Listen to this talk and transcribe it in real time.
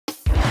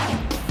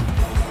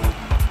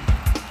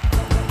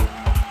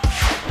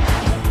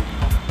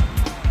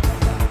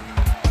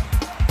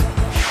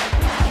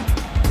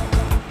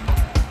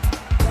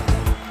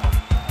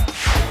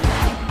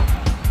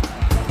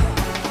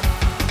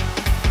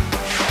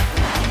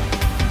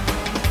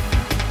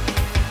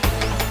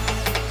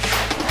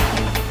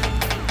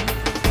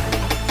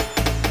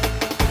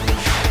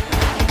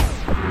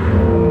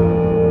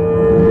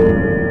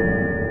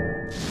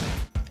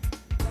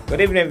Good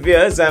evening,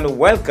 viewers, and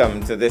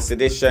welcome to this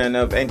edition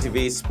of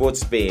NTV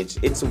Sports Page.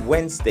 It's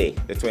Wednesday,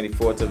 the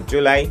 24th of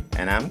July,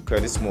 and I'm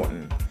Curtis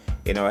Morton.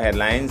 In our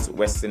headlines,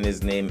 West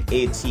Indies named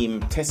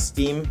A-team test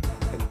team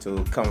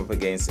to come up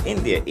against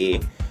India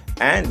A.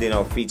 And in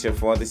our feature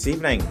for this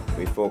evening,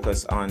 we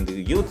focus on the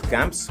youth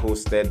camps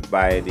hosted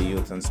by the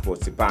Youth and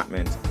Sports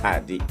Department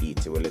at the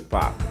E.T. Willett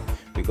Park.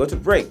 We go to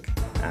break,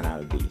 and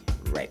I'll be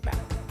right back.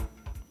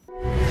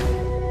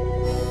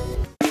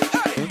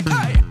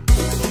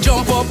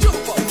 Jump up,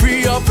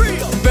 free up,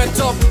 bet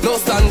up, no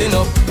standing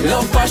up.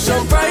 Love,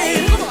 passion,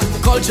 pride,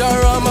 culture,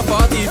 I'm a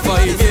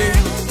 45, yeah.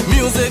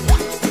 Music,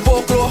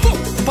 folklore,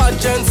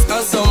 pageants,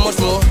 and so much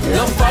more.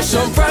 Love,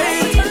 passion,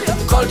 pride,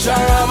 culture,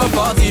 I'm a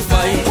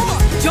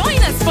 45.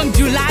 Join us from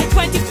July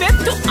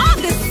 25th to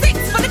August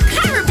 6th for the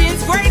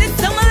Caribbean's greatest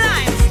summer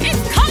line.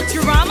 It's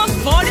Culturama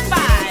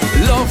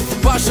 45. Love,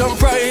 passion,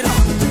 pride,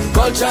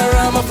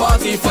 culturama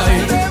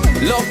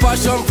 45. Love,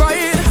 passion,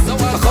 pride,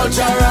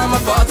 culturama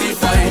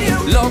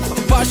 45.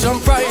 Love, passion,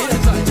 pride,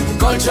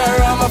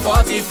 culturama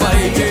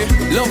 45. Yeah.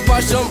 Love,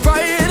 passion,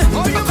 pride,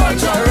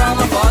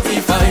 culturama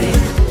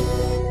 45.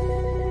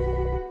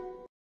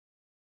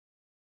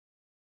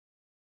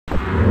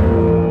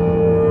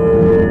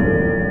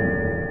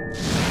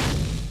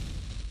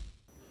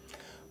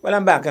 Well,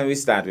 I'm back and we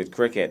start with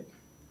cricket.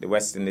 The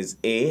West Indies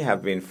A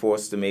have been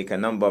forced to make a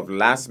number of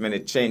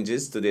last-minute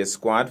changes to their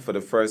squad for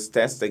the first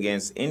test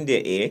against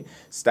India A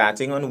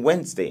starting on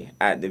Wednesday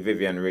at the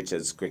Vivian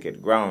Richards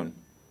Cricket Ground.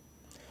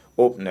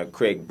 Opener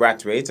Craig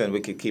Brathwaite and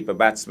wicketkeeper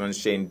batsman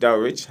Shane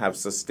Dowrich have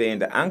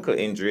sustained ankle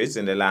injuries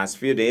in the last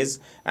few days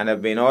and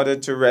have been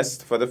ordered to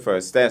rest for the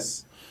first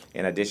test.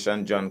 In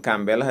addition, John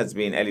Campbell has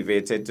been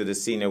elevated to the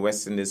senior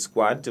West Indies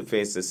squad to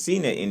face the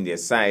senior India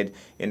side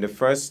in the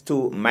first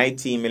two My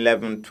Team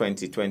 11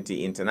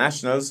 2020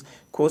 internationals,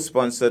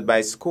 co-sponsored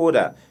by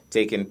Skoda,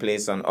 taking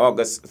place on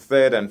August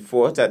 3rd and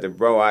 4th at the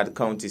Broward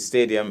County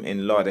Stadium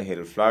in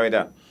Lauderhill,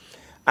 Florida.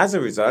 As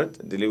a result,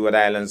 the Leeward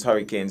Islands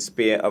Hurricanes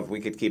pair of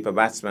wicketkeeper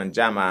batsman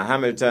Jama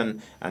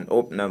Hamilton and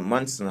opener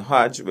Munson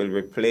Hodge will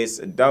replace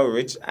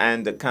Dowrich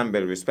and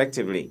Campbell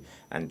respectively,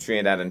 and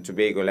Trinidad and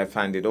Tobago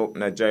left-handed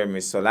opener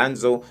Jeremy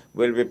Solanzo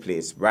will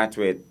replace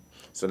Brathwaite.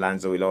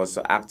 Solanzo will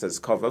also act as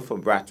cover for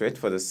Brathwaite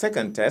for the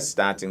second test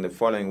starting the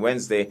following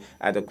Wednesday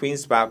at the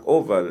Queen's Park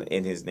Oval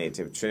in his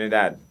native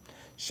Trinidad.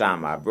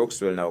 Sharma Brooks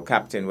will now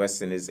captain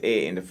West Indies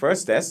A in the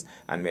first test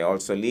and may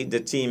also lead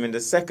the team in the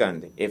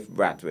second if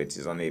Brathwaite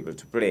is unable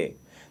to play.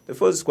 The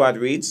full squad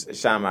reads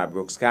Sharma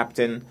Brooks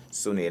captain,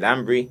 Sunil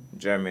Ambry,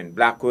 Jermaine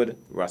Blackwood,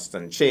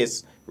 Ruston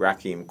Chase,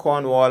 Rakeem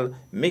Cornwall,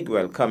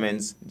 Miguel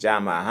Cummins,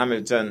 Jama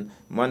Hamilton,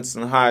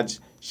 Munson Hodge,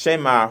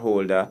 Shemar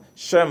Holder,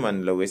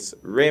 Sherman Lewis,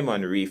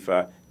 Raymond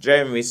Reefer,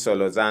 Jeremy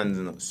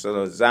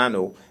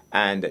Solozano,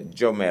 and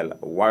Jomel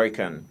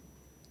Warrican.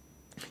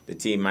 The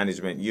team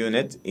management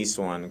unit,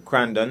 Iswan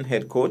Crandon,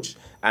 head coach,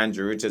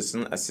 Andrew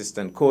Richardson,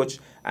 assistant coach,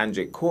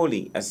 Andre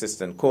Coley,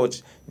 assistant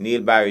coach,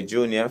 Neil Barry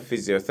Jr.,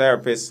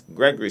 physiotherapist,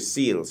 Gregory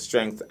Seal,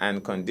 strength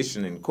and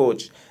conditioning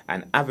coach,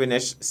 and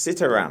Avinesh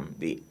Sitaram,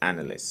 the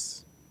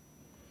analyst.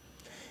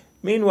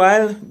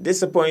 Meanwhile,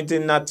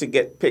 disappointing not to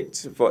get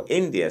picked for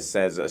India,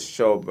 says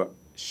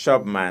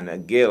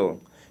Shubman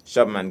Gill.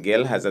 Shubman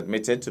Gill has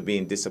admitted to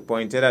being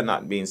disappointed at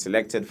not being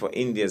selected for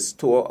India's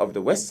tour of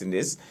the West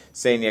Indies,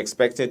 saying he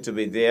expected to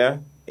be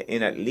there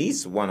in at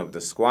least one of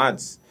the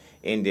squads.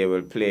 India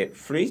will play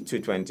 3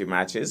 T20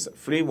 matches,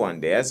 3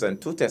 one-days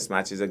and 2 test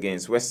matches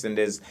against West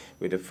Indies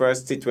with the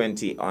first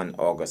T20 on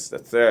August the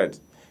 3rd.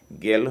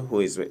 Gill,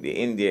 who is with the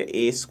India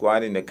A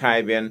squad in the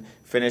Caribbean,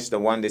 finished the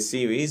one-day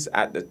series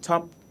at the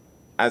top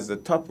as the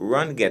top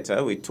run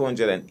getter with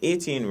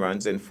 218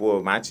 runs in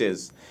 4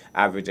 matches,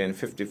 averaging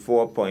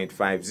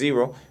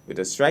 54.50 with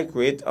a strike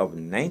rate of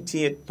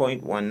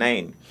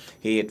 98.19.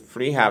 He hit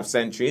 3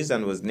 half-centuries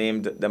and was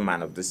named the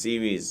man of the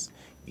series.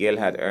 Gill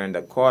had earned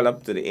a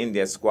call-up to the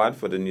India squad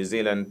for the New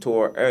Zealand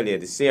tour earlier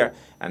this year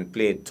and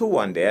played 2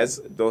 one-days,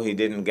 though he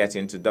didn't get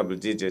into double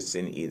digits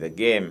in either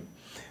game.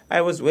 I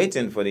was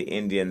waiting for the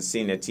Indian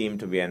senior team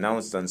to be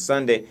announced on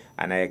Sunday,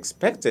 and I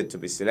expected to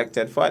be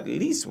selected for at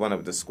least one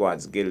of the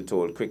squads, Gill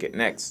told Cricket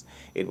Next.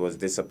 It was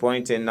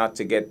disappointing not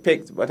to get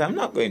picked, but I'm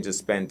not going to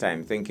spend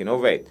time thinking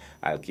over it.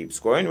 I'll keep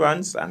scoring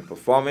runs and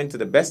performing to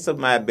the best of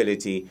my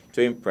ability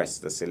to impress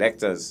the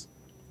selectors.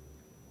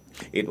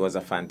 It was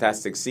a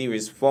fantastic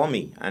series for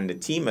me and the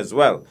team as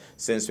well,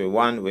 since we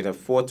won with a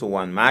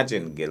 4-1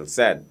 margin, Gill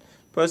said.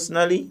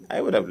 Personally, I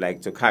would have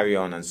liked to carry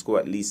on and score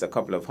at least a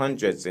couple of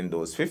hundreds in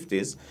those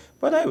 50s,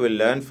 but I will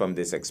learn from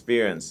this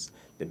experience.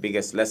 The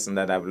biggest lesson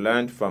that I've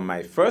learned from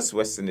my first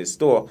West Indies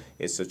tour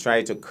is to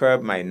try to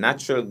curb my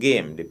natural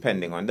game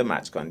depending on the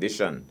match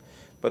condition.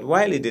 But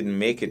while he didn't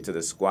make it to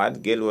the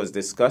squad, Gill was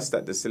discussed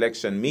at the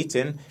selection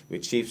meeting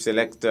with Chief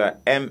Selector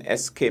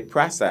M.S.K.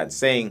 Prasad,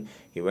 saying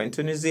he went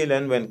to New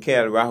Zealand when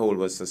KL Rahul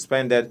was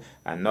suspended,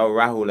 and now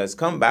Rahul has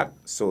come back,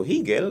 so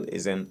he, Gill,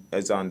 is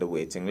on the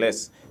waiting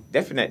list.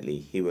 Definitely,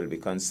 he will be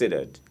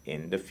considered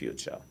in the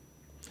future.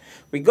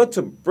 We got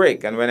to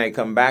break, and when I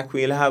come back,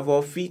 we'll have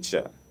our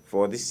feature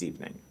for this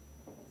evening.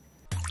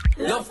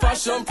 Love,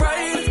 passion,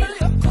 pride.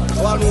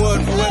 One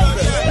word for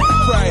welfare.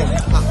 Pride.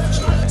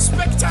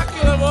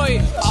 Spectacular,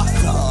 boy.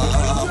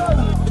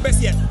 Awesome. The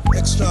best yet.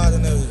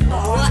 Extraordinary.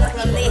 What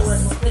from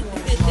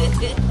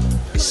this?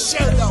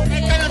 Shell down. I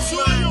cannot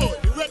show you.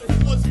 The red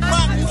was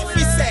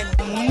magnificent.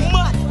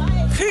 Mad.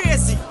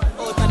 Crazy.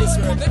 Out of this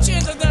world. They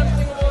changed the damn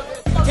thing about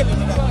it. Tell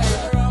me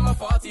that. I'm a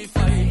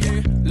 45,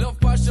 yeah. Love,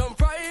 passion,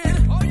 pride.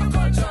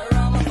 Culture,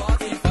 I'm a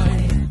 45.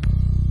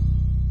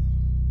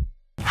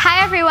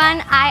 Hi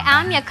everyone, I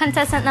am your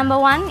contestant number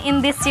 1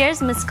 in this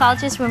year's Miss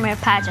Culture's Rumor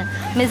Pageant,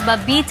 Miss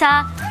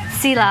Babita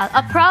Silal,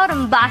 a proud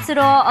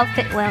ambassador of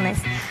Fit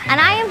Wellness. And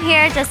I am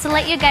here just to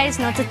let you guys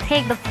know to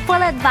take the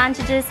full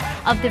advantages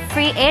of the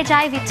free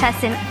HIV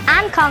testing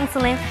and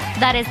counseling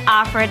that is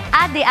offered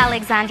at the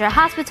Alexandra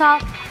Hospital,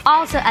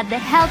 also at the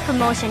Health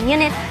Promotion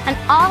Unit and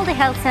all the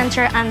health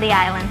center on the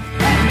island.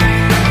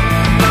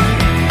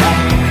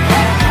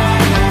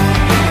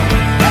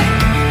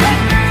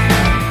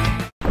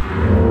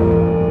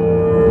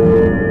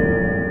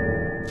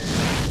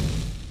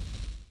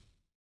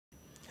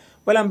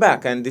 Well, I'm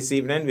back, and this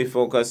evening we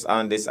focus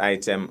on this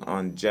item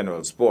on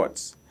general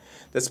sports.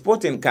 The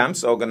sporting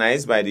camps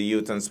organized by the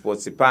Youth and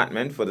Sports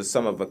Department for the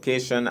summer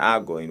vacation are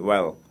going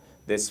well.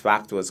 This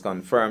fact was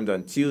confirmed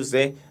on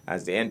Tuesday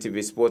as the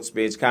NTV Sports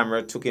Page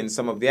camera took in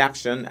some of the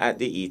action at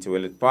the E.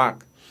 Willett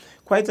Park.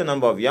 Quite a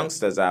number of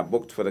youngsters are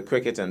booked for the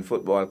cricket and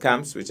football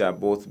camps, which are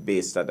both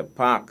based at the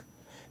park.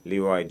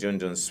 Leroy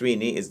Junjun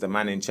Sweeney is the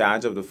man in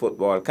charge of the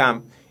football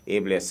camp,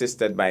 ably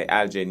assisted by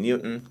Alj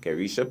Newton,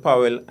 Carisha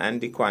Powell,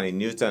 and Dequani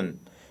Newton.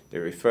 They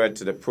referred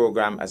to the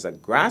program as a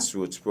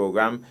grassroots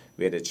program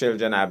where the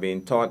children are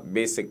being taught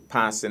basic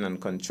passing and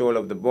control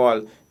of the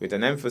ball with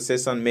an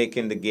emphasis on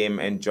making the game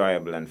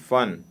enjoyable and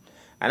fun.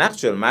 An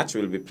actual match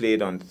will be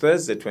played on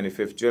Thursday,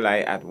 25th July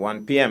at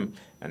 1 p.m.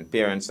 and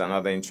parents and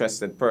other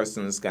interested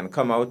persons can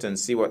come out and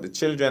see what the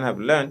children have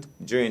learnt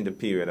during the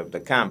period of the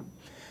camp.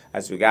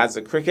 As regards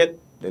the cricket,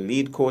 the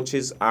lead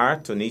coaches are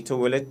Tonito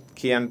Willett,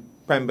 Kian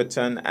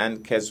Pemberton,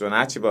 and Kezron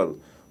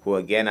Archibald, who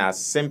again are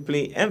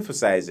simply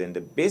emphasizing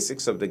the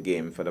basics of the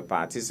game for the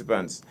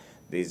participants.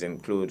 These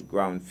include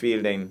ground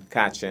fielding,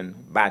 catching,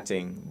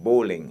 batting,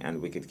 bowling,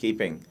 and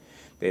wicket-keeping.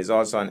 There is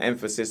also an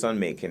emphasis on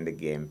making the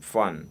game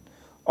fun.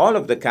 All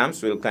of the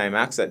camps will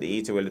climax at the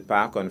E. Willett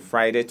Park on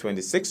Friday,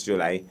 26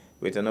 July,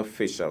 with an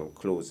official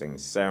closing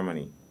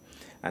ceremony.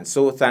 And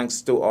so,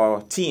 thanks to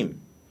our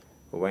team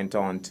who went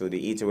on to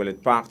the E.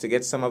 Willett Park to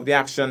get some of the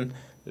action,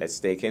 let's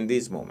take in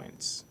these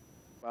moments.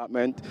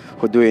 Department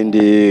who are doing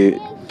the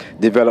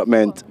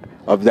development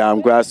of the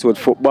grassroots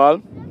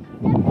football.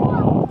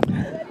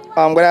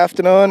 Good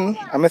afternoon.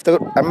 I'm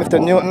Mr.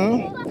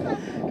 Newton.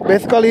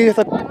 Basically, it's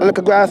a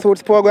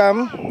grassroots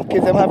program.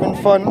 Kids are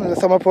having fun. It's a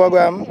summer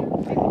program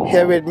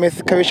here with Miss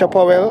Carisha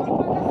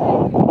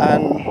Powell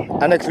and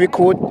our next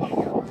recruit,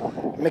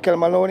 Michael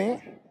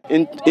Maloney.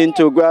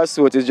 Into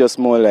grassroots is just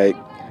more like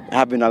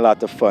having a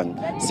lot of fun.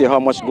 See how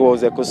much goals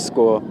they could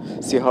score,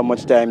 see how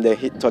much time they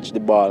touch the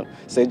ball.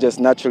 So it's just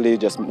naturally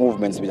just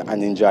movements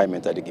and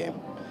enjoyment of the game.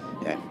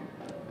 Yeah.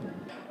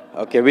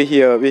 Okay, we're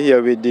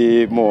here with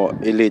the more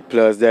elite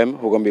players them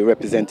who are going to be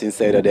representing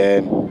inside of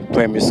the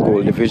primary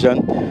school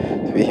division.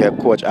 We have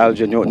Coach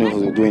Alj Newton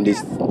who's doing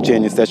this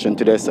training session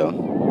today, so.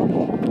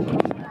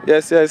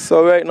 Yes,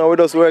 so right now we're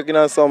just working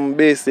on some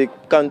basic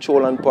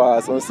control and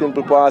pass, some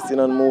simple passing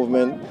and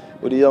movement.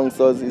 With the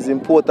youngsters, it's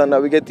important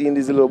that we get in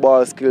these little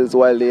ball skills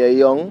while they are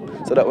young,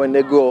 so that when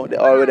they grow, they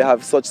already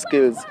have such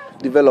skills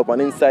develop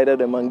and inside of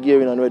them and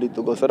gearing and ready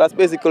to go. So that's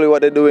basically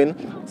what they're doing.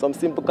 Some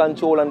simple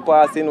control and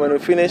passing. When we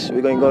finish,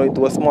 we're going to go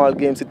into a small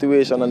game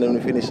situation and then we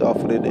finish off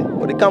for the day.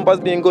 But the camp has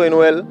been going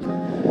well,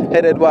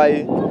 headed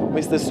by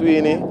Mr.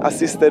 Sweeney,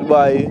 assisted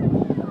by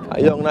a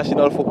young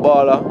national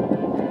footballer.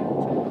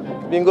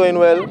 Been going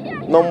well,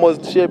 numbers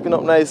shaping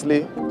up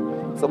nicely.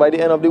 So by the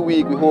end of the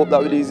week, we hope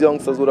that these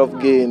youngsters would have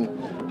gained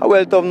a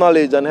wealth of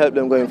knowledge and help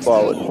them going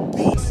forward.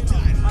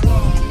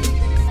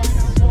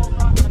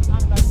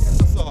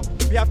 So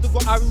we have to go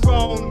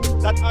around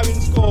that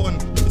orange cone,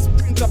 we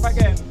sprint up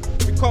again,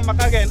 we come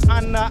back again,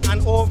 under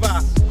and over,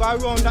 go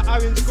around the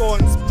orange cone,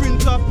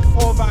 sprint up,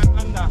 over and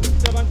under.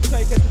 So you want to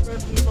try to get the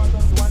person in front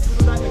of you. Once you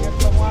do that, you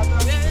get some water.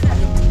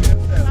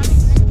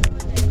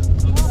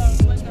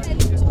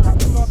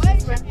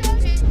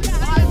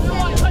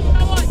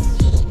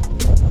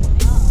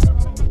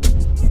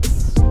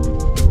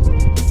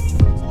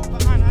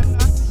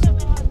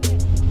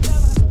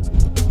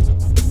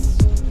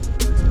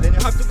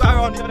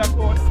 Around the other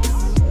corner,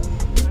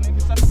 and then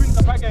it's a sprint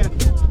up again.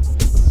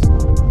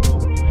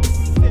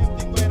 Same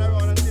thing going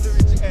around until you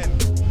reach the end.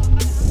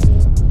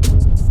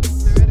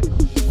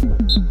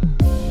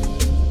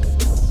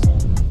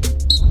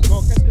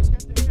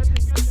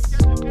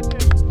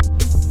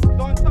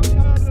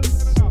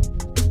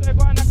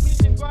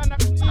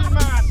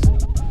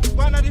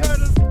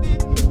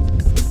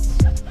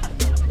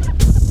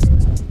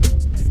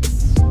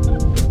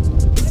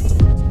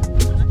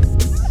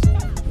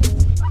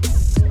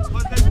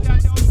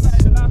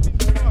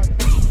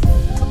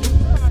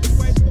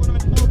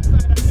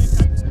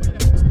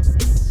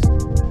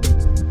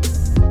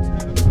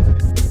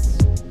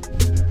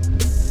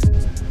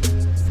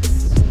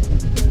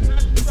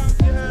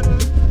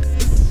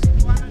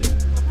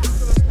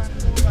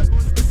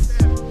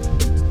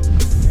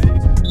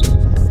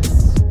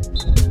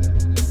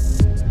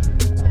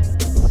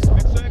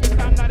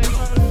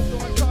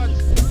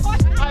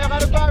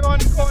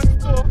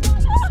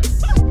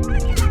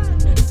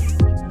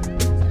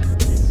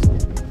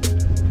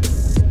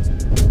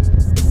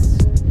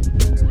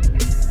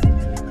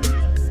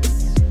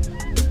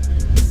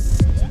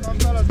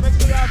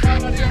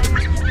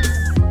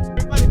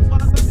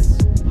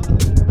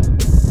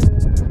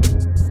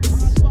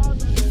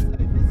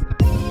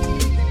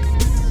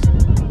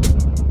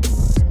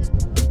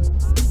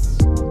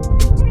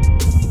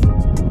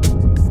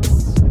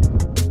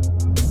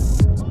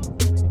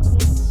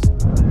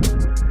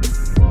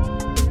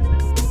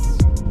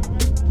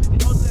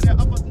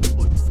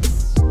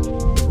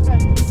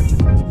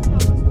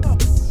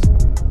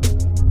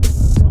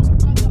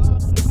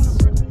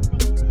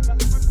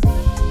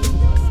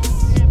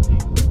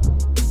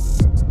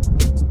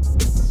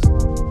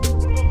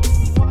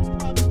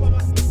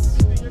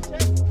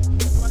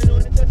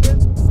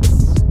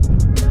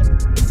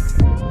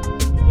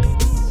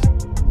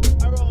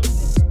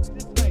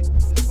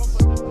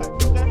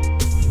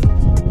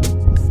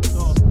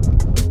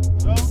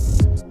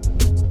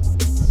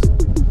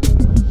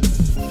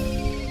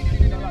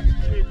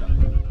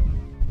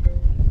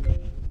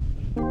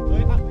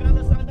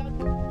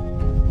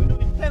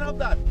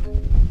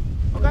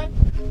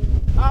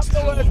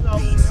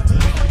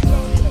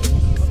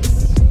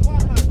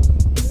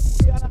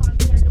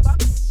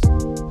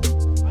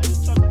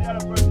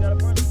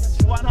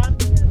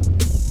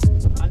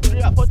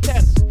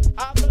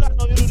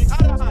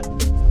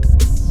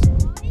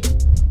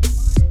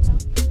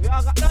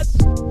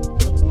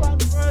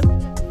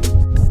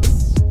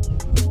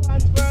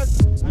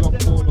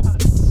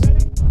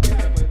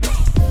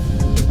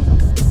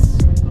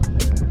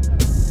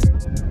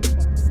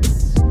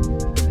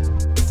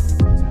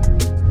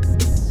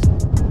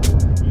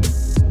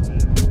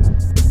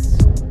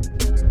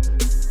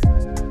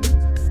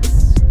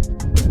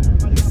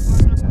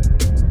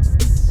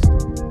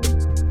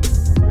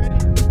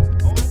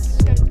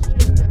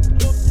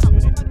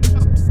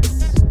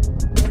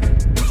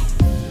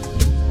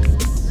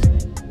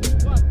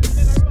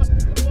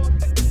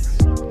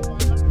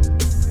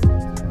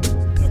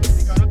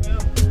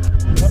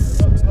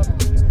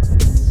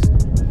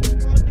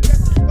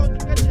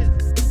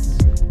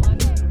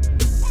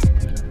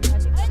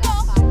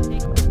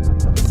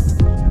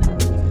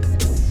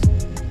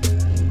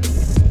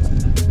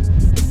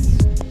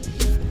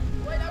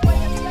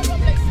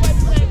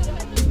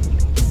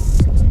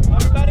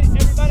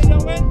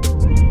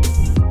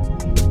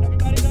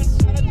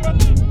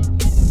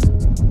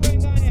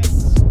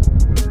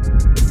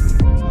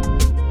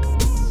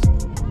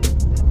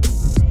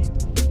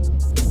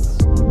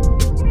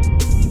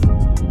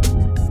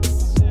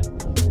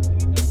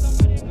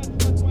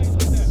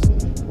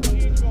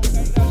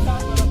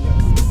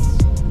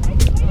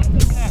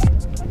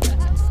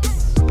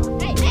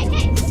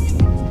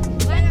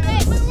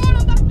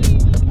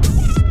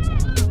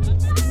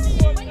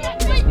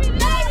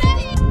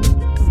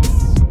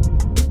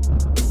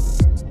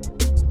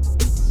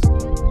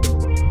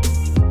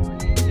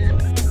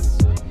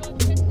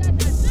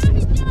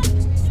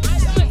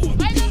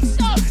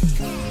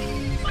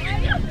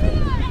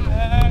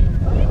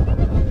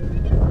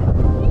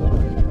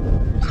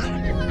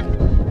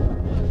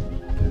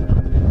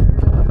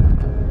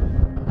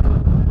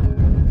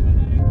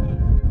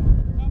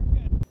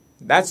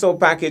 That's our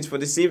package for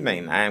this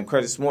evening. I am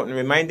Curtis Morton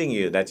reminding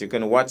you that you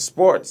can watch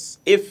sports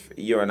if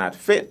you're not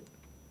fit,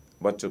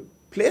 but to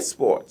play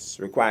sports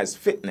requires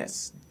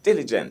fitness,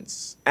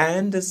 diligence,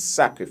 and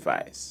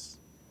sacrifice.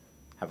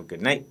 Have a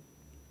good night.